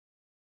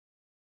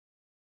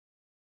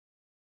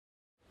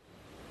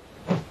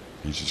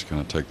He's just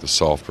going to take the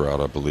soft route,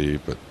 I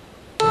believe, but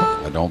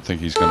I don't think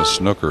he's going to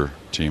snooker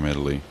Team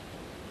Italy.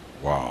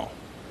 Wow,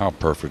 how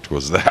perfect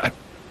was that?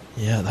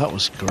 Yeah, that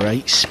was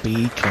great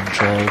speed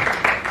control.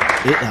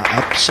 It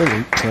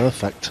absolute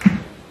perfect.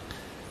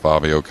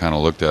 Fabio kind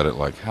of looked at it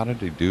like, how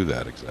did he do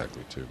that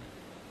exactly to me?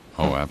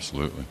 Oh,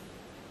 absolutely.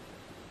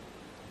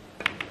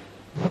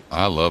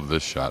 I love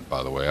this shot,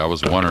 by the way. I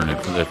was wondering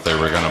if they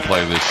were going to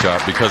play this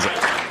shot, because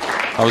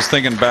I was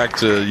thinking back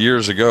to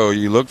years ago.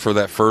 You look for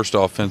that first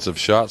offensive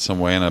shot some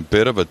way, and a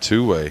bit of a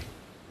two-way.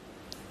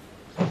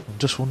 I'm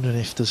just wondering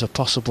if there's a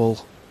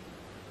possible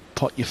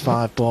pot your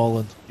 5 ball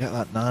and get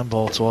that 9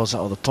 ball towards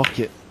that other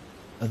pocket.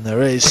 And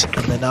there is, and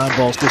the 9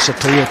 ball's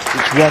disappeared.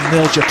 It's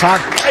 1-0 Japan.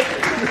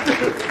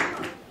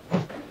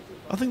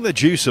 I think they're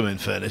due some, in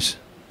fairness.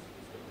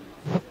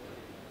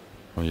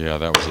 Well, yeah,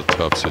 that was a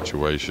tough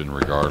situation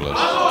regardless.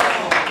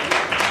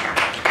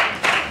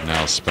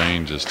 Now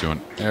Spain just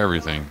doing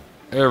everything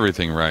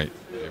right.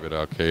 David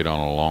Alcaide on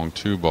a long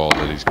 2 ball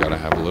that he's got to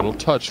have a little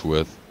touch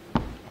with.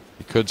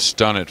 He could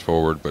stun it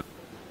forward, but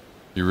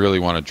you really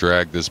want to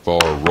drag this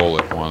ball or roll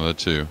it, one of the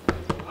two.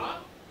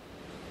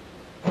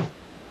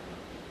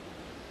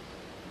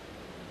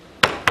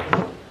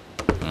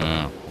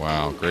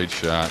 Wow, great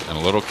shot. And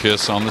a little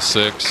kiss on the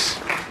 6.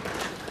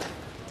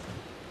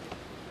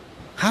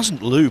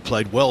 Hasn't Liu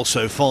played well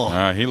so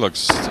far? He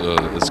looks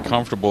as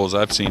comfortable as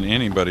I've seen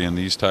anybody in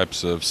these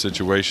types of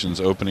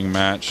situations. Opening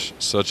match,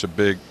 such a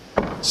big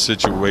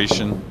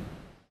situation.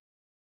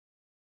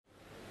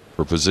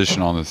 For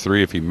position on the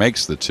 3 if he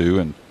makes the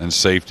 2, and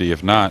safety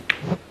if not,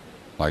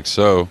 like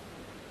so.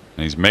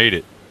 And he's made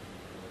it.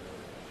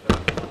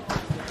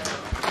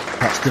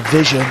 That's the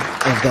vision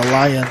of the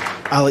Lion,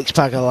 Alex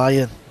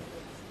Pagulayan.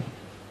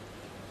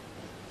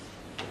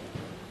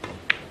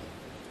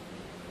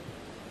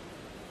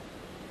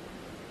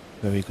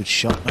 Very good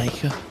shot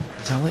maker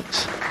is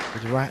Alex,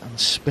 with the right hand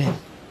spin.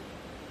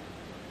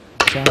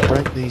 Try and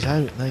break these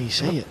out, and there you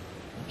see it.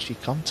 What's your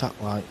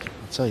contact like?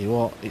 I'll tell you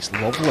what, it's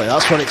lovely.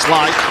 That's what it's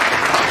like.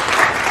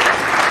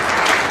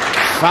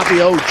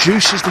 Fabio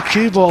juices the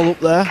cue ball up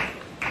there,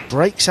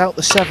 breaks out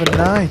the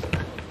 7-9.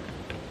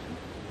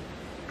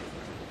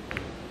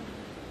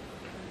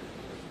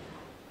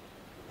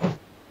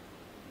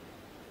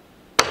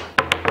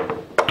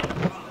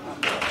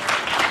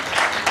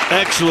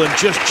 Excellent,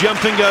 just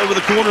jumping over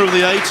the corner of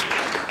the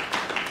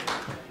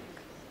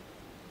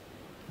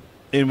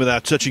 8. In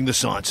without touching the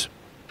sides.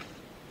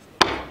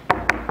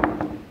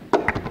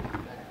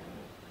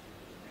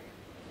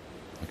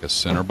 Like a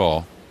center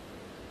ball.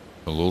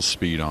 A little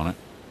speed on it.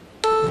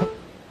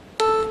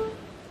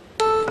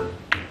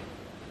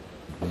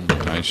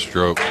 Nice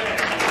stroke.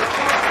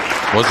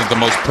 Wasn't the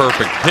most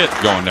perfect hit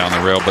going down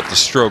the rail, but the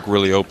stroke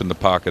really opened the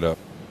pocket up.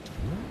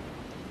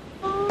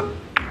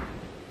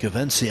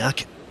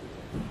 Gavenčiak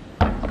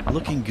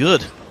looking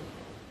good.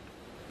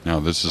 Now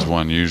this is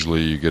one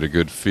usually you get a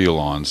good feel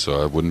on,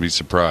 so I wouldn't be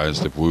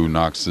surprised if Wu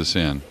knocks this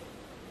in.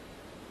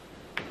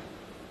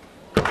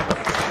 A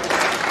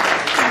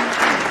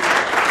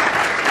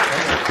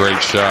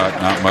great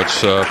shot, not much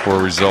for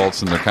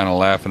results, and they're kind of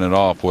laughing it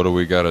off. What do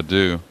we got to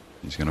do?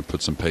 He's going to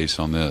put some pace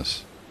on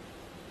this.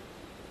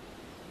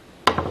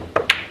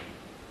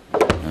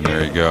 And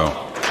there you go.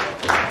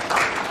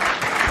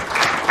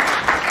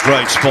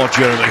 Great spot,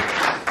 Jeremy.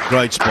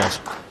 Great spot.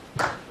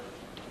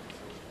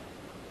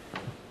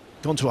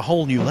 Gone to a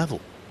whole new level.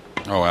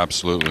 Oh,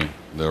 absolutely.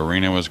 The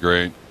arena was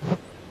great.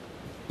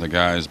 The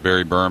guys,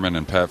 Barry Berman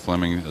and Pat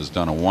Fleming, has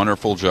done a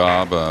wonderful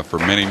job for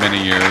many, many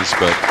years,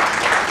 but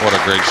what a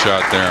great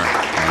shot there.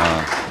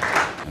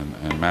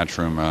 And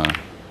Matchroom,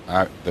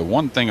 the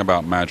one thing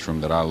about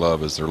Matchroom that I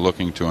love is they're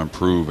looking to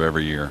improve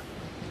every year.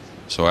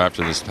 So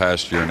after this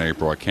past year in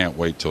April, I can't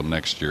wait till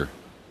next year.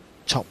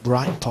 Top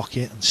right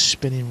pocket and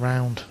spinning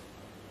round.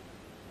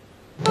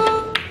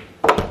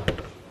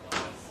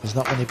 There's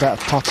not many better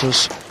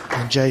potters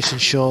than Jayson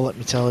Shaw, let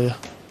me tell you.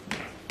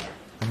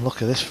 And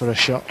look at this for a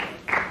shot.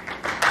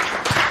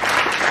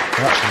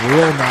 That's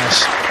real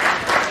nice.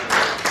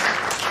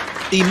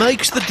 He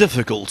makes the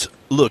difficult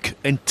look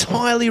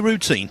entirely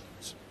routine.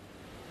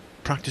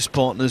 Practice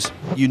partners,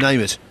 you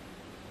name it.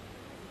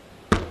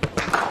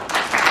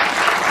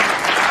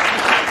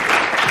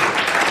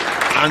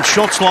 And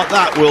shots like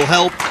that will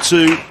help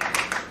to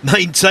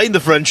maintain the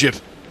friendship.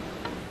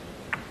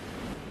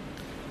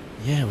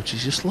 Yeah, which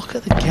is just look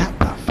at the gap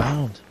that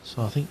found.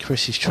 So I think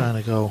Chris is trying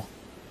to go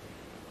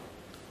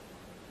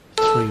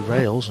 3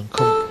 rails and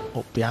come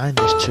up behind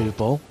this 2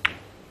 ball.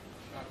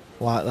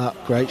 Like that,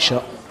 great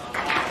shot.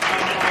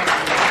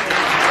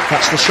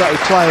 That's the shot he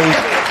played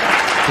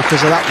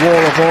because of that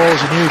wall of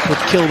balls. He knew he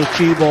could kill the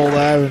cue ball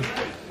there and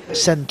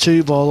send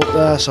 2 ball up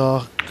there.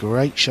 So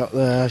great shot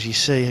there, as you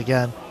see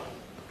again.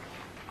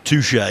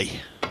 Touché.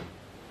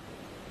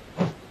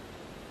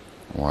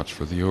 Watch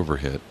for the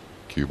overhit.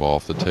 Cue ball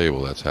off the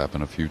table. That's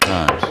happened a few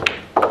times.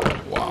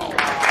 Wow.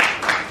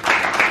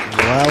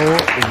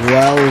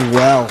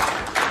 Well.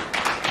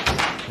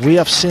 We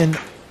have seen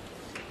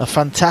a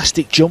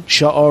fantastic jump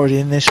shot already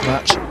in this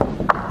match,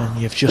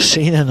 and you've just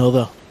seen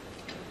another.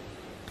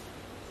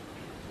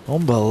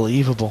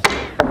 Unbelievable.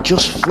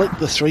 Just flick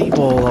the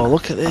 3-ball though.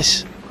 Look at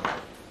this.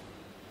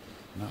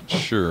 Not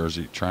sure. Is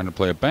he trying to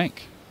play a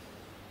bank?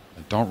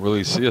 I don't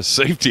really see a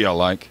safety I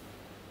like.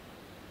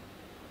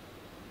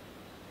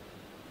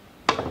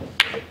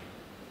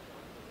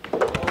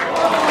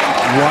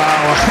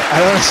 Wow,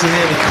 I honestly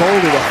nearly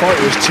called it. I thought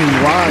it was too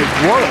wide.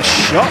 What a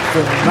shot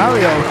from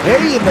Mario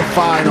Hay in the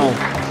final.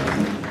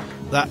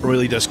 That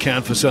really does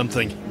count for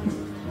something.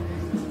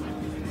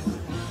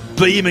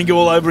 Beaming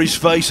all over his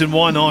face, and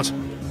why not?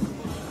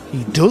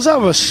 He does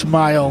have a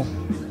smile.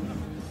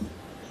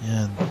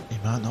 Yeah, and he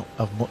might not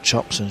have much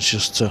options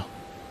just to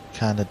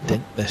kind of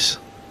dink this.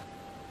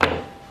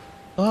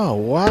 Oh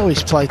wow,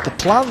 he's played the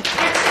plant.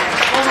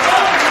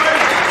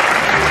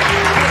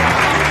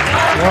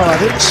 Well, I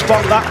didn't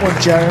spot that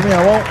one, Jeremy,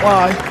 I won't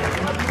lie.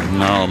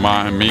 No,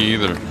 me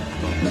either.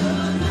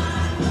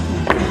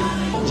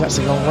 He's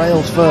actually gone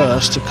rail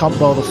first to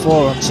combo the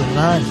 4 onto the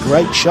 9.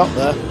 Great shot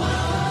there.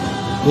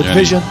 Good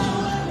vision.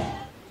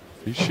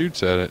 If he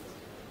shoots at it,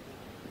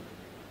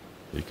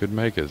 he could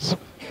make it.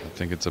 I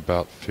think it's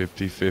about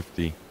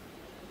 50-50.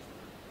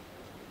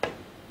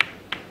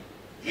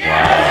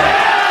 Wow.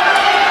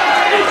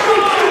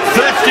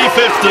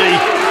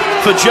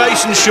 50-50 for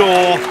Jayson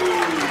Shaw.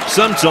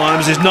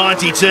 Sometimes is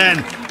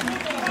 90-10.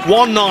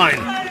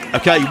 1-9.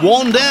 Okay,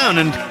 1 down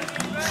and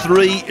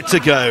 3 to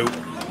go.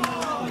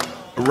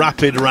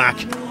 Rapid rack.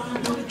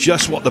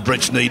 Just what the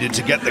Brits needed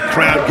to get the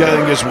crowd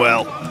going as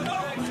well.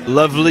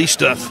 Lovely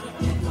stuff.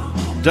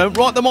 Don't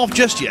write them off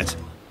just yet.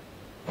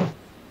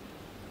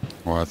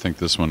 Well, I think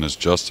this one is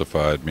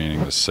justified,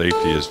 meaning the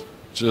safety is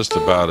just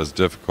about as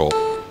difficult.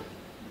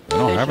 They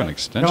don't have an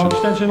extension. No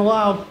extension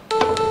allowed.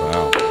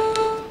 Wow.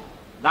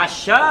 Nice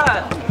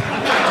shot.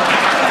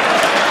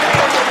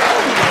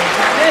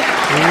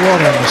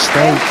 What a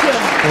mistake.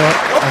 What,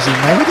 has he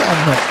made it or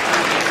not?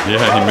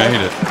 Yeah, he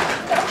made it.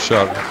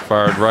 Shot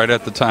fired right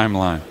at the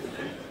timeline.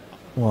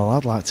 Well,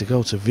 I'd like to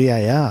go to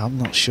VAR. I'm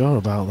not sure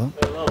about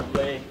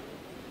that.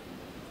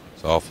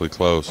 It's awfully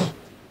close.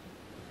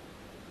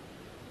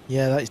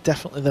 Yeah, that's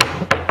definitely the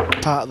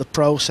part of the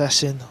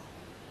processing.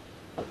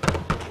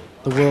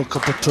 The World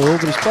Cup of Pool,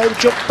 but he's played a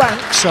jump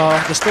bank, so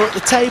they're still at the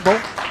table.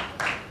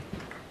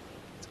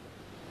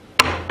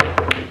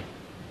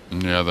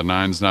 Yeah, the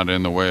 9's not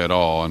in the way at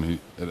all, and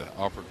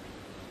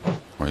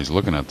well, he's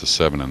looking at the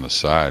 7 in the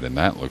side, and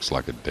that looks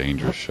like a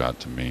dangerous shot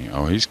to me.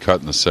 Oh, he's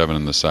cutting the 7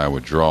 in the side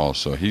with draw,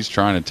 so he's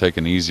trying to take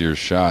an easier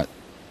shot,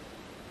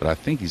 but I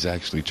think he's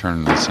actually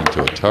turning this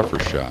into a tougher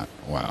shot.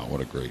 Wow,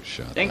 what a great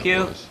shot. Thank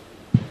you. Was.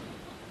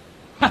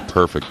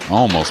 Perfect,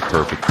 almost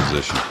perfect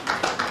position.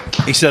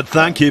 He said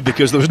thank you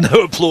because there was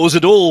no applause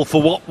at all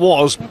for what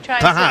was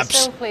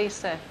perhaps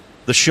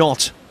the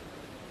shot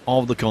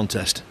of the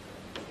contest.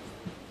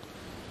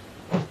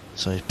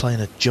 So he's playing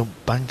a jump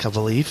bank, I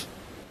believe.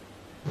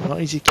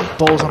 Not easy to keep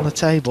balls on the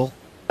table.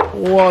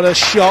 What a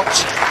shot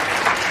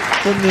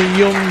from the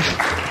young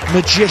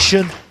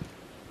magician.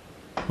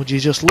 Would you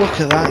just look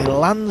at that? He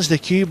lands the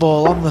cue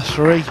ball on the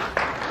 3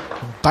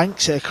 and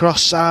banks it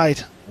across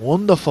side.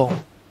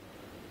 Wonderful.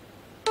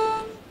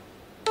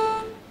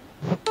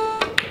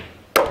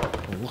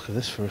 Look at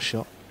this for a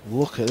shot.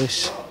 Look at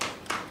this.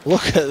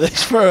 Look at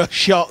this for a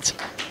shot.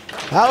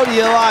 How do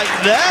you like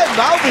that,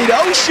 Albin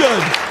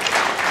Ouschan?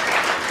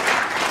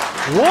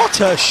 What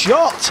a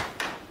shot.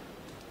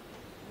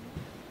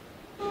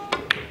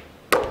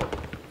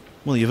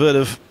 Well, you've heard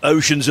of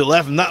Ouschan's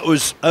 11. That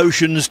was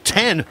Ouschan's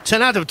 10.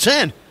 10 out of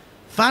 10.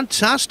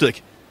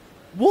 Fantastic.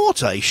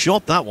 What a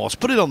shot that was.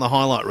 Put it on the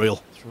highlight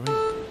reel.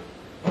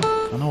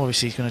 I know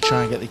obviously he's going to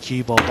try and get the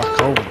cue ball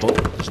back over,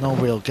 but there's no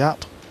real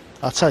gap.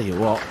 I'll tell you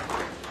what.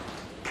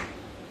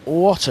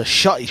 What a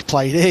shot he's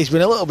played here. He's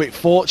been a little bit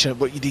fortunate,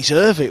 but you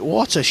deserve it.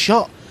 What a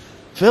shot.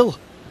 Phil,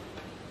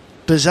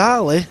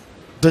 bizarrely,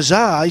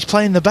 Besar, he's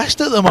playing the best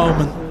at the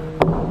moment.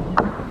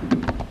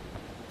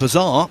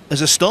 Besar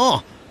is a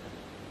star.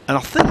 And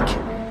I think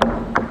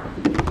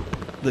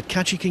that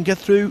Kachi can get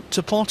through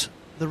to pot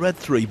the red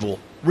 3-ball.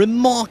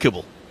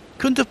 Remarkable.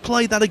 Couldn't have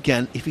played that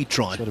again if he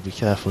tried. Got to be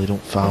careful you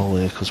don't foul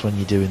here, because when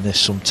you're doing this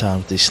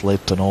sometimes they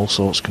slip and all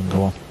sorts can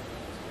go on.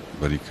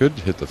 But he could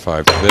hit the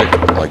 5 thick,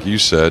 like you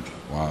said.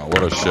 Wow,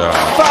 what a shot.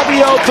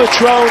 Fabio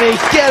Petroni,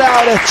 get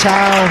out of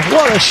town.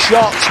 What a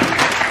shot.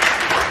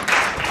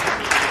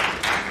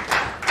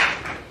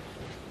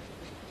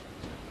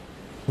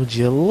 Would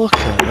you look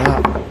at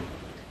that?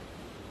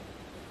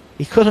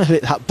 He couldn't have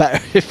hit that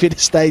better if he'd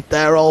have stayed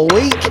there all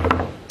week.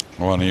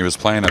 Well, and he was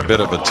playing a bit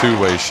of a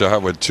two-way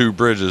shot with 2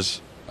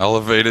 bridges.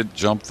 Elevated,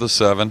 jumped the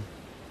 7,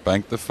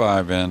 banked the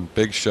 5 in.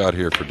 Big shot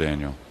here for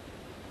Daniel.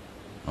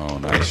 Oh,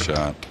 nice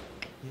shot.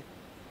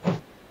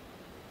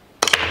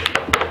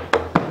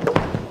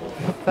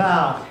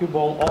 Foul. Cue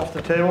ball off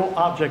the table.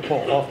 Object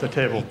ball off the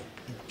table.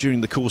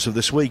 During the course of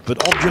this week,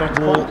 but object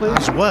ball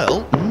as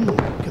well.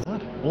 Look at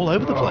that. All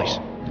over the place.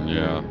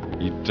 Yeah,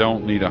 you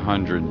don't need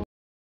 100.